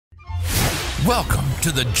Welcome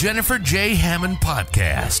to the Jennifer J. Hammond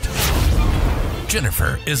Podcast.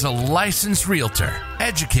 Jennifer is a licensed realtor,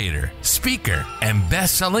 educator, speaker, and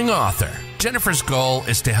best-selling author. Jennifer's goal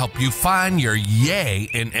is to help you find your yay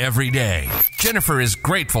in every day. Jennifer is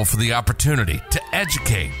grateful for the opportunity to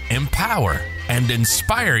educate, empower, and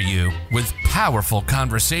inspire you with powerful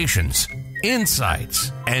conversations,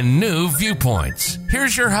 insights, and new viewpoints.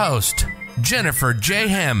 Here's your host, Jennifer J.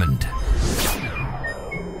 Hammond.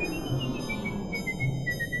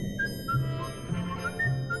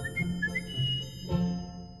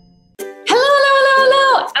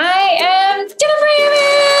 I am Jennifer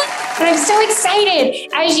Hammond, and I'm so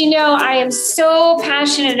excited. As you know, I am so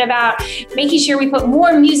passionate about making sure we put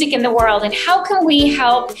more music in the world, and how can we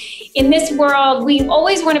help in this world? We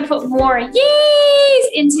always want to put more yays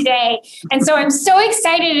in today, and so I'm so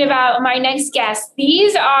excited about my next guest.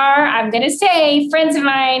 These are, I'm going to say, friends of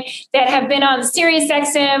mine that have been on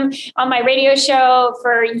SiriusXM on my radio show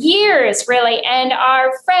for years, really, and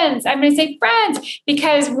are friends. I'm going to say friends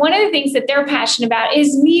because one of the things that they're passionate about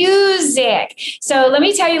is music. So let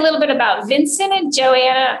me tell you a little bit about Vincent and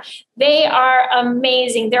Joanne. They are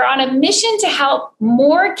amazing. They're on a mission to help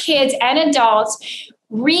more kids and adults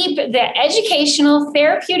reap the educational,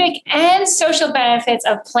 therapeutic, and social benefits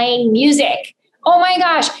of playing music. Oh my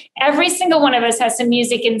gosh, every single one of us has some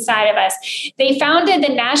music inside of us. They founded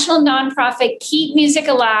the national nonprofit Keep Music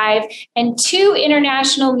Alive and 2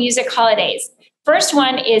 international music holidays. First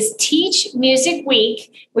one is Teach Music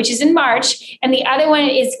Week, which is in March, and the other one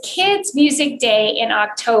is Kids Music Day in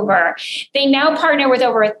October. They now partner with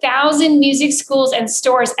over 1,000 music schools and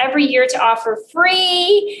stores every year to offer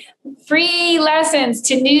free lessons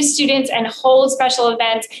to new students and hold special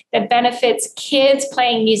events that benefits kids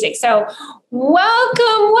playing music. So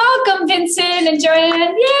welcome, Vincent and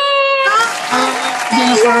Joanne. Yay!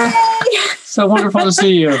 Jennifer, so wonderful to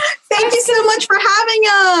see you. Thank you so much for having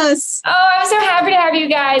us. Oh, I'm so happy to have you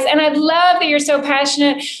guys. And I love that you're so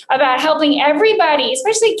passionate about helping everybody,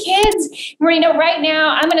 especially kids. Right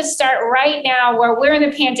now, I'm going to start right now where we're in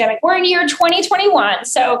the pandemic. We're in year 2021,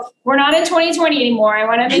 so we're not in 2020 anymore. I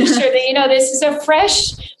want to make sure that, this is a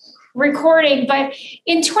fresh recording. But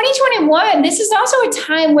in 2021, this is also a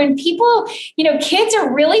time when people, kids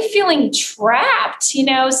are really feeling trapped.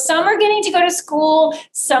 Some are getting to go to school,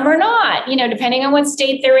 some are not, depending on what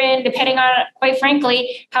state they're in, depending on, quite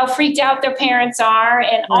frankly, how freaked out their parents are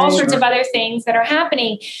and all sorts of other things that are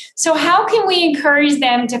happening. So how can we encourage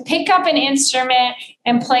them to pick up an instrument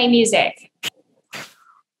and play music?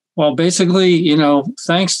 Well, basically,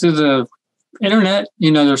 thanks to the internet,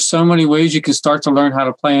 there's so many ways you can start to learn how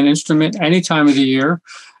to play an instrument any time of the year.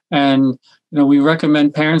 And, we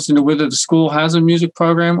recommend parents, whether the school has a music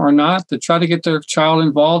program or not, to try to get their child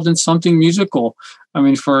involved in something musical. I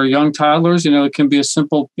mean, for young toddlers, it can be a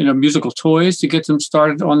simple, musical toys to get them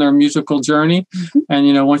started on their musical journey. Mm-hmm.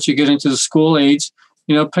 And, once you get into the school age,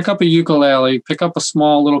 pick up a ukulele, pick up a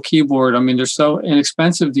small little keyboard. I mean, they're so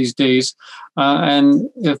inexpensive these days. And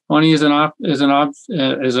if money is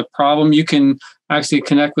a problem, you can actually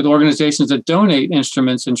connect with organizations that donate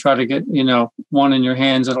instruments and try to get, one in your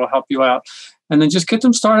hands that'll help you out. And then just get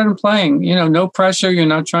them started in playing. No pressure. You're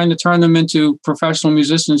not trying to turn them into professional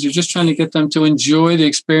musicians. You're just trying to get them to enjoy the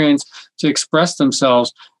experience, to express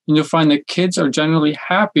themselves. And you'll find that kids are generally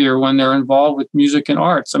happier when they're involved with music and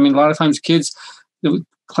arts. I mean, a lot of times kids, the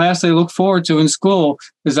class they look forward to in school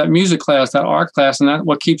is that music class, that art class, and that's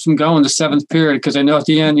what keeps them going the 7th period, because they know at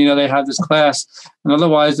the end, they have this class. And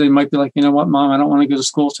otherwise, they might be like, what, Mom, I don't want to go to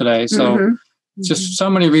school today. So just so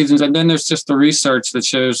many reasons. And then there's just the research that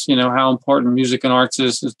shows, how important music and arts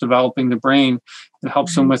is developing the brain. It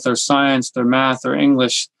helps them with their science, their math, their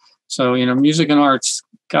English. So, music and arts,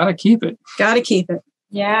 got to keep it. Got to keep it.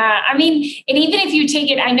 Yeah. I mean, and even if you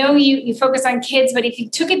take it, I know you focus on kids, but if you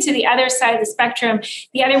took it to the other side of the spectrum,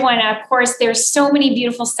 the other one, of course, there's so many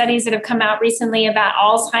beautiful studies that have come out recently about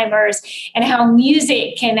Alzheimer's and how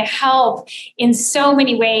music can help in so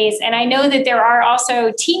many ways. And I know that there are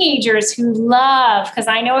also teenagers who love, because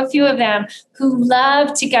I know a few of them, who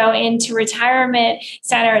love to go into retirement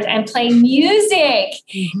centers and play music.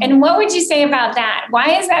 Mm-hmm. And what would you say about that?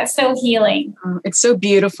 Why is that so healing? It's so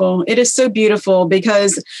beautiful. It is so beautiful because,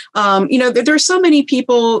 there's so many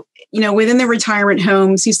people, within the retirement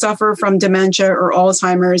homes who suffer from dementia or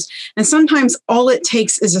Alzheimer's. And sometimes all it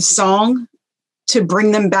takes is a song to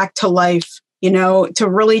bring them back to life. To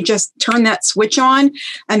really just turn that switch on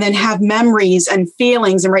and then have memories and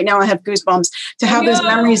feelings. And right now I have goosebumps to have those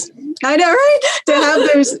memories. I know, right? To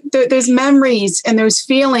have those memories and those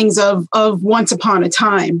feelings of once upon a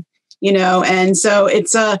time. and so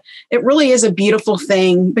it really is a beautiful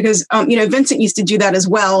thing because, Vincent used to do that as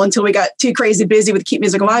well until we got too crazy busy with Keep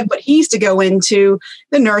Music Alive, but he used to go into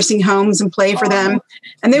the nursing homes and play for them,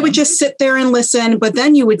 and they would just sit there and listen, but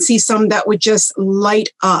then you would see some that would just light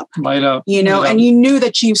up, and you knew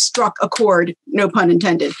that you struck a chord, no pun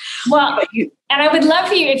intended. Well, and I would love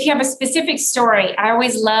for you, if you have a specific story. I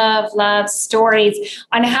always love stories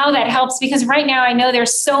on how that helps, because right now I know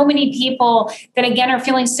there's so many people that, again, are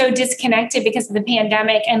feeling so disconnected because of the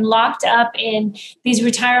pandemic and locked up in these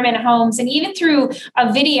retirement homes and even through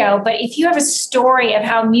a video. But if you have a story of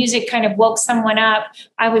how music kind of woke someone up,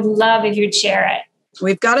 I would love if you'd share it.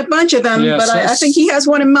 We've got a bunch of them, but I think he has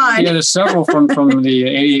one in mind. Yeah, there's several from the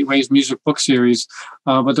 88 Ways Music book series.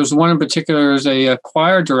 But there's one in particular as a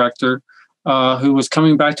choir director who was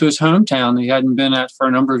coming back to his hometown he hadn't been at for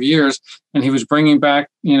a number of years. And he was bringing back,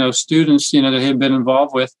 students, that he had been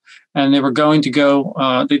involved with. And they were going to go,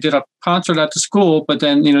 they did a concert at the school, but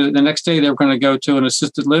then, the next day they were going to go to an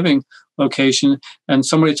assisted living location. And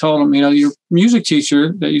somebody told him, your music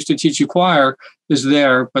teacher that used to teach you choir is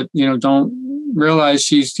there, but, don't realize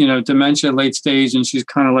she's, dementia late stage and she's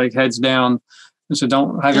kind of like heads down. And so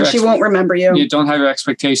don't have she won't remember you. You don't have your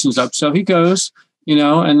expectations up. So he goes,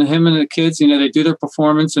 and him and the kids, they do their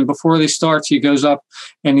performance. And before they start, he goes up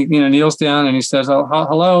and he, kneels down and he says, "Oh,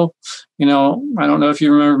 hello. I don't know if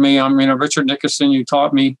you remember me. I'm, Richard Nickerson. You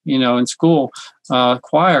taught me, in school,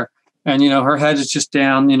 choir." And, her head is just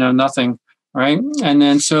down, nothing. Right. And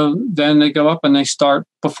then they go up and they start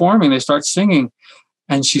performing. They start singing.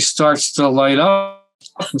 And she starts to light up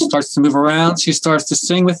and starts to move around. She starts to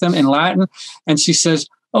sing with them in Latin. And she says,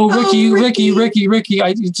 "Oh, Ricky.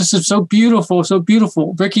 This is so beautiful, so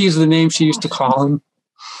beautiful." Ricky is the name she used to call him.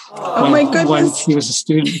 My goodness. When he was a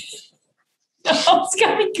student. Oh, it's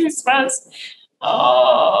got me goosebumps.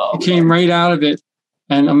 Oh. He came right out of it.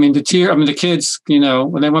 And the kids,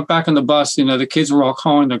 when they went back on the bus, the kids were all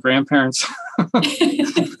calling their grandparents.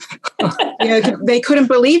 They couldn't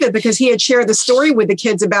believe it because he had shared the story with the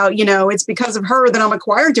kids about, it's because of her that I'm a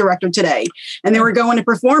choir director today. And they were going to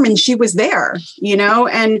perform and she was there,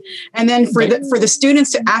 and then for the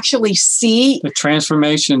students to actually see the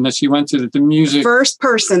transformation that she went through, the music first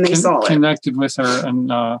person they saw it connected with her.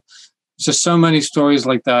 And just so many stories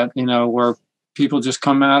like that, where people just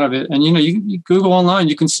come out of it. And, you Google online,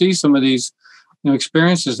 you can see some of these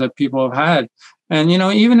experiences that people have had. And,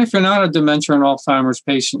 even if you're not a dementia and Alzheimer's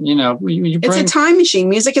patient, it's a time machine.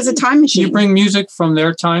 Music is a time machine. You bring music from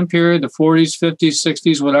their time period, the 40s, 50s,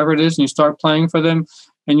 60s, whatever it is, and you start playing for them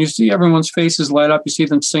and you see everyone's faces light up. You see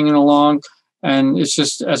them singing along. And it's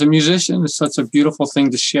just, as a musician, it's such a beautiful thing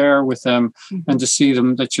to share with them and to see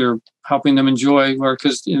them that you're helping them enjoy.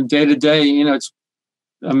 Because day to day,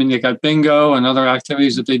 they got bingo and other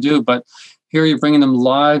activities that they do, but here you're bringing them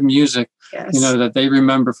live music, that they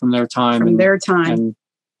remember from their time. And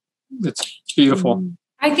it's beautiful.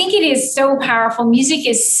 I think it is so powerful. Music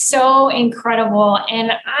is so incredible.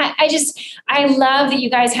 And I love that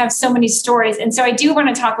you guys have so many stories. And so I do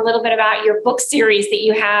want to talk a little bit about your book series that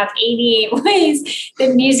you have, 88 Ways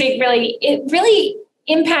that Music really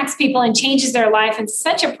impacts people and changes their life in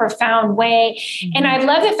such a profound way. Mm-hmm. And I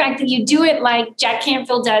love the fact that you do it like Jack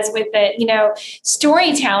Canfield does with the,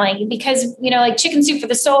 storytelling, because, like Chicken Soup for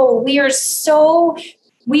the Soul,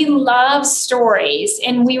 we love stories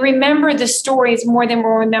and we remember the stories more than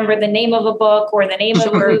we'll remember the name of a book or the name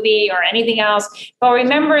of a movie or anything else. But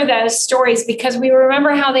remember those stories because we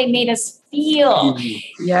remember how they made us feel.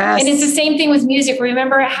 Yes. And it's the same thing with music.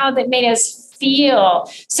 Remember how that made us feel.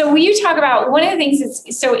 So will you talk about one of the things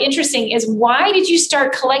that's so interesting is why did you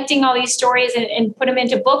start collecting all these stories and put them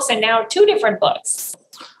into books and now 2 different books?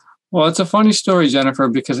 Well, it's a funny story, Jennifer,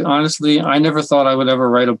 because honestly, I never thought I would ever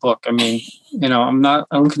write a book. I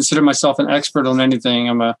don't consider myself an expert on anything.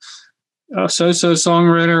 I'm a so-so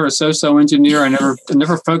songwriter, a so-so engineer. I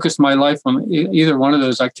never focused my life on either one of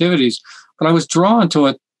those activities, but I was drawn to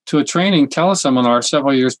a training teleseminar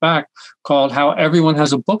several years back called How Everyone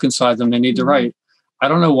Has a Book Inside Them They Need to Write. I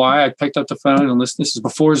don't know why I picked up the phone and listened. This is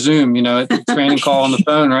before Zoom, at the training call on the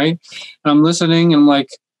phone, right? And I'm listening and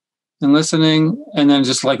listening, and then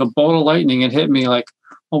just like a bolt of lightning, it hit me like,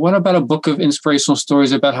 well, what about a book of inspirational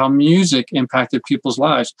stories about how music impacted people's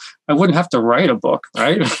lives? I wouldn't have to write a book,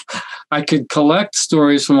 right? I could collect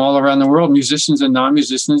stories from all around the world, musicians and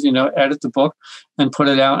non-musicians, edit the book and put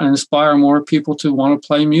it out and inspire more people to want to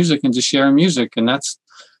play music and to share music. And that's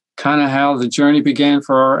kind of how the journey began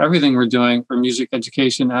for everything we're doing for music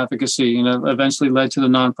education advocacy. Eventually led to the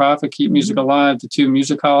nonprofit Keep Music Alive, the 2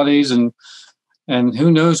 music holidays, and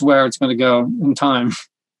who knows where it's going to go in time.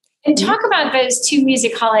 And talk about those two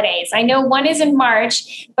music holidays. I know one is in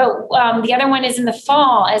March, but the other one is in the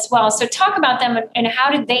fall as well. So talk about them and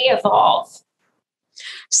how did they evolve?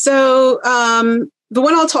 So the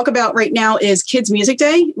one I'll talk about right now is Kids Music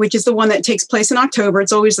Day, which is the one that takes place in October.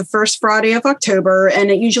 It's always the first Friday of October, and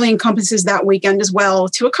it usually encompasses that weekend as well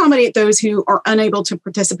to accommodate those who are unable to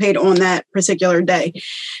participate on that particular day.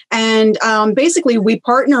 And basically, we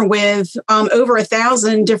partner with over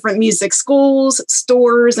 1,000 different music schools,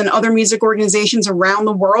 stores, and other music organizations around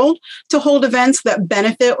the world to hold events that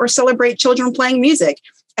benefit or celebrate children playing music.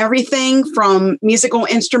 Everything from musical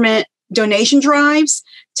instrument donation drives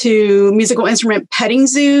to musical instrument petting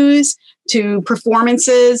zoos to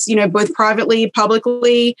performances, both privately,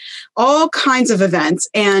 publicly, all kinds of events.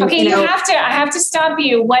 And okay, I have to stop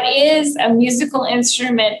you. What is a musical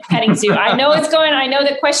instrument petting zoo? I know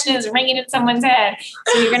the question is ringing in someone's head.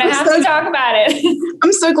 So you're going to have to talk about it.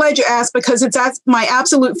 I'm so glad you asked, because it's my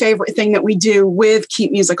absolute favorite thing that we do with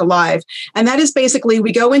Keep Music Alive. And that is basically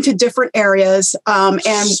we go into different areas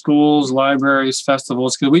and schools, libraries,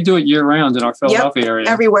 festivals, because we do it year round in our Philadelphia area.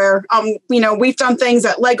 Everywhere. We've done things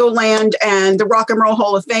at Legoland and the Rock and Roll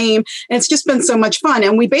Hall of Fame. And it's just been so much fun.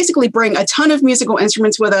 And we basically bring a ton of musical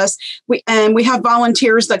instruments with us. We have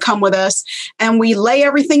volunteers that come with us, and we lay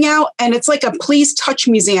everything out. And it's like a please touch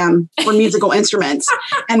museum for musical instruments.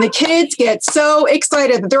 And the kids get so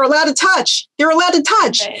excited that they're allowed to touch.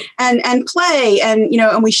 And play.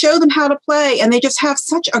 And we show them how to play. And they just have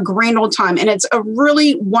such a grand old time. And it's a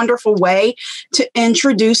really wonderful way to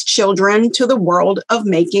introduce children to the world of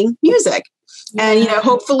making music. And,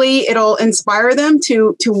 hopefully it'll inspire them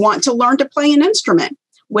to want to learn to play an instrument,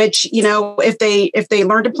 which, if they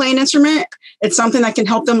learn to play an instrument, it's something that can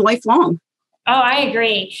help them lifelong. Oh, I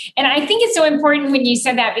agree. And I think it's so important when you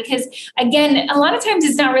said that, because again, a lot of times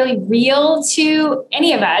it's not really real to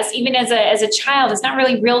any of us, even as a child, it's not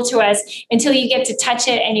really real to us until you get to touch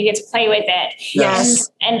it and you get to play with it. Yes.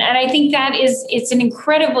 And I think that it's an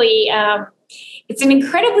incredibly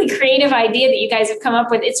creative idea that you guys have come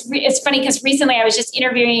up with. It's funny because recently I was just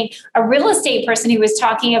interviewing a real estate person who was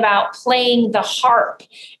talking about playing the harp.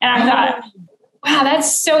 And I thought, wow,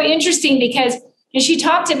 that's so interesting, because she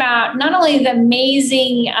talked about not only the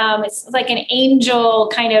amazing, it's like an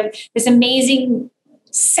angel kind of this amazing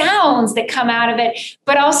sounds that come out of it,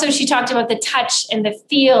 but also she talked about the touch and the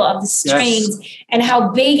feel of the strings and how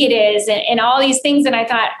big it is and all these things. And I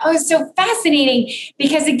thought, oh, it's so fascinating,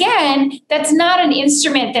 because again, that's not an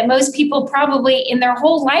instrument that most people probably in their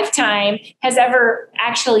whole lifetime has ever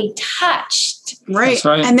actually touched. Right.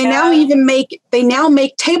 And they now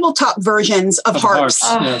make tabletop versions of harps,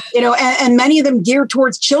 and many of them geared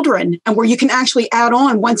towards children, and where you can actually add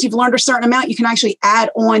on, once you've learned a certain amount, you can actually add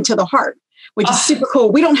on to the harp, which is super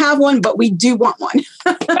cool. We don't have one, but we do want one.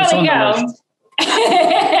 Well, there you go.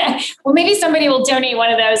 Well, maybe somebody will donate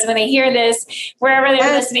one of those when they hear this, wherever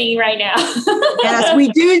they're listening right now. Yes, we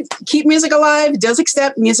do. Keep Music Alive does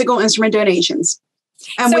accept musical instrument donations.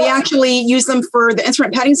 And we actually use them for the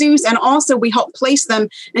instrument petting zoos, and also we help place them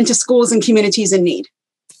into schools and communities in need.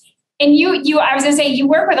 And I was going to say, you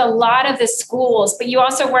work with a lot of the schools, but you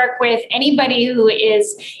also work with anybody who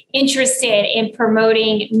is interested in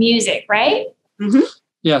promoting music, right? Mm-hmm.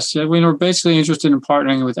 Yes. We're basically interested in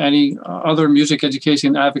partnering with any other music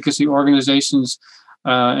education advocacy organizations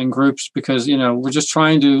and groups, because, we're just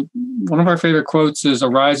trying to, one of our favorite quotes is, a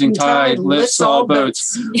rising tide lifts all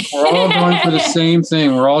boats. We're all going for the same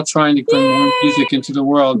thing. We're all trying to bring more music into the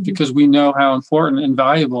world, because we know how important and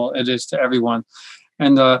valuable it is to everyone.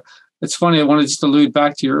 And it's funny, I want to just allude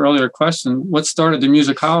back to your earlier question. What started the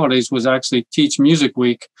music holidays was actually Teach Music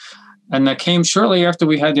Week. And that came shortly after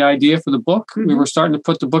we had the idea for the book. Mm-hmm. We were starting to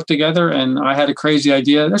put the book together, and I had a crazy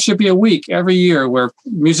idea. There should be a week every year where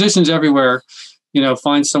musicians everywhere,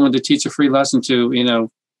 find someone to teach a free lesson to,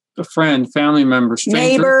 a friend, family member,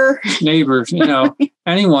 stranger, neighbors,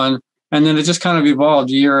 anyone. And then it just kind of evolved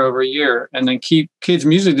year over year. And then Kids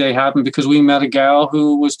Music Day happened because we met a gal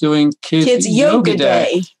who was doing Kids Yoga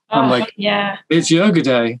Day. I'm like, it's Yoga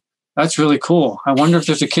Day. That's really cool. I wonder if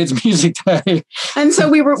there's a kids' music day. And so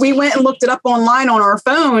we went and looked it up online on our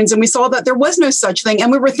phones, and we saw that there was no such thing. And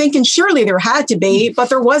we were thinking surely there had to be, but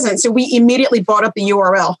there wasn't. So we immediately bought up the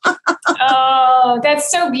URL. Oh, that's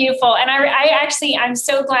so beautiful. And I'm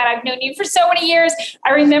so glad. I've known you for so many years.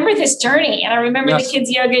 I remember this journey, and I remember the Kids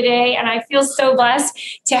Yoga Day, and I feel so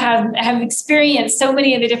blessed to have experienced so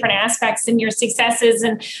many of the different aspects and your successes,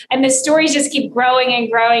 and the stories just keep growing and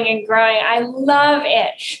growing and growing. I love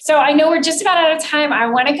it. So I know we're just about out of time. I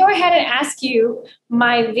want to go ahead and ask you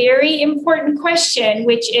my very important question,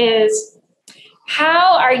 which is,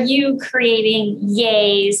 how are you creating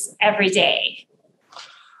yays every day?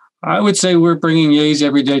 I would say we're bringing yays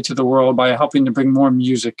every day to the world by helping to bring more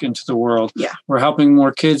music into the world. Yeah. We're helping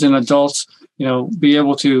more kids and adults, be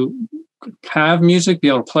able to have music, be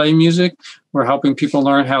able to play music. We're helping people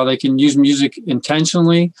learn how they can use music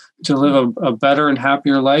intentionally to live a better and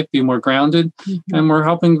happier life, be more grounded. Mm-hmm. And we're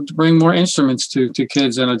helping to bring more instruments to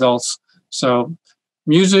kids and adults. So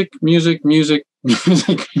music, music, music,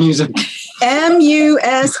 music, music.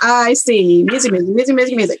 MUSIC. Music, music, music,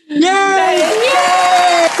 music, music. Yay!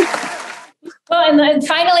 Well, and then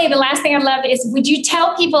finally, the last thing I'd love is, would you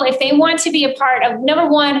tell people if they want to be a part of, number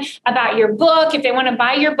one, about your book, if they want to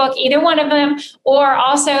buy your book, either one of them, or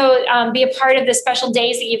also be a part of the special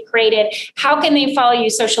days that you've created, how can they follow you?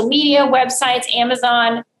 Social media, websites,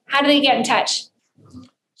 Amazon? How do they get in touch?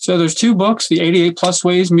 So there's 2 books, the 88 Plus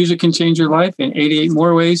Ways Music Can Change Your Life and 88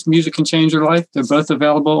 More Ways Music Can Change Your Life. They're both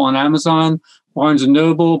available on Amazon, Barnes &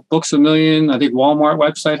 Noble, Books A Million. I think Walmart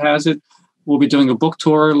website has it. We'll be doing a book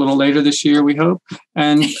tour a little later this year, we hope.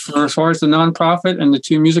 And as far as the nonprofit and the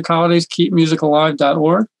 2 music holidays,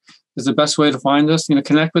 keepmusicalive.org is the best way to find us.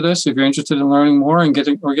 Connect with us if you're interested in learning more and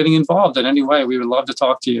getting involved in any way. We would love to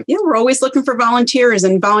talk to you. Yeah, we're always looking for volunteers,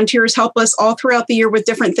 and volunteers help us all throughout the year with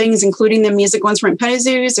different things, including the musical instrument penny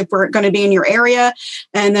zoos if we're going to be in your area,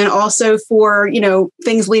 and then also for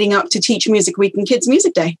things leading up to Teach Music Week and Kids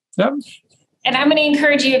Music Day. Yep. And I'm going to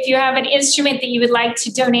encourage you, if you have an instrument that you would like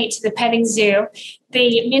to donate to the petting zoo,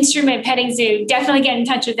 the instrument petting zoo, definitely get in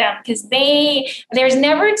touch with them, because there's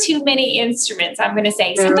never too many instruments, I'm going to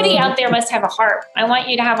say. Somebody out there must have a harp. I want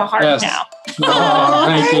you to have a harp now. Oh,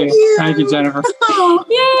 thank you. Thank you, Jennifer.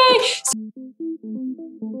 Yay!